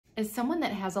As someone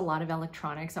that has a lot of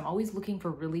electronics, I'm always looking for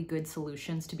really good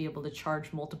solutions to be able to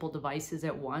charge multiple devices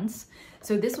at once.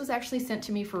 So this was actually sent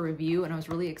to me for review, and I was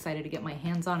really excited to get my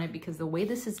hands on it because the way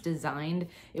this is designed,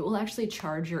 it will actually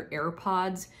charge your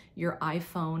AirPods, your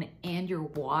iPhone, and your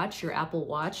watch, your Apple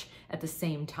Watch, at the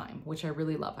same time, which I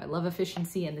really love. I love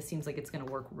efficiency, and this seems like it's gonna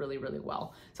work really, really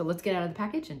well. So let's get out of the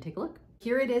package and take a look.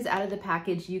 Here it is out of the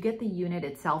package. You get the unit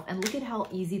itself, and look at how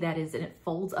easy that is, and it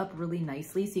folds up really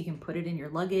nicely so you can put it in your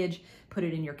luggage, put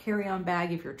it in your carry-on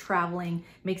bag if you're traveling.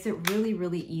 Makes it really,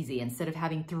 really easy instead of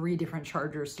having 3 different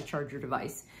chargers to charge your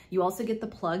device. You also get the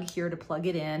plug here to plug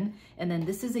it in, and then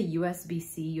this is a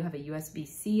USB-C. You have a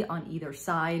USB-C on either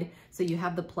side, so you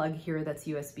have the plug here that's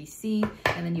USB-C,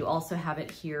 and then you also have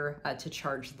it here to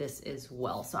charge this as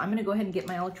well. So I'm gonna go ahead and get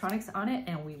my electronics on it,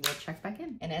 and we will check back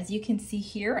in. And as you can see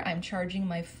here, I'm charging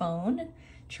my phone,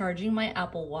 charging my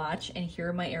Apple Watch, and here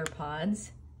are my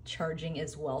AirPods charging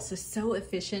as well. So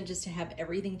efficient just to have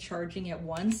everything charging at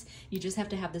once. You just have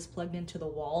to have this plugged into the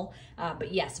wall.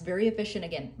 But yes, very efficient.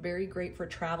 Again, very great for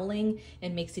traveling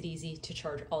and makes it easy to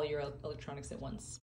charge all your electronics at once.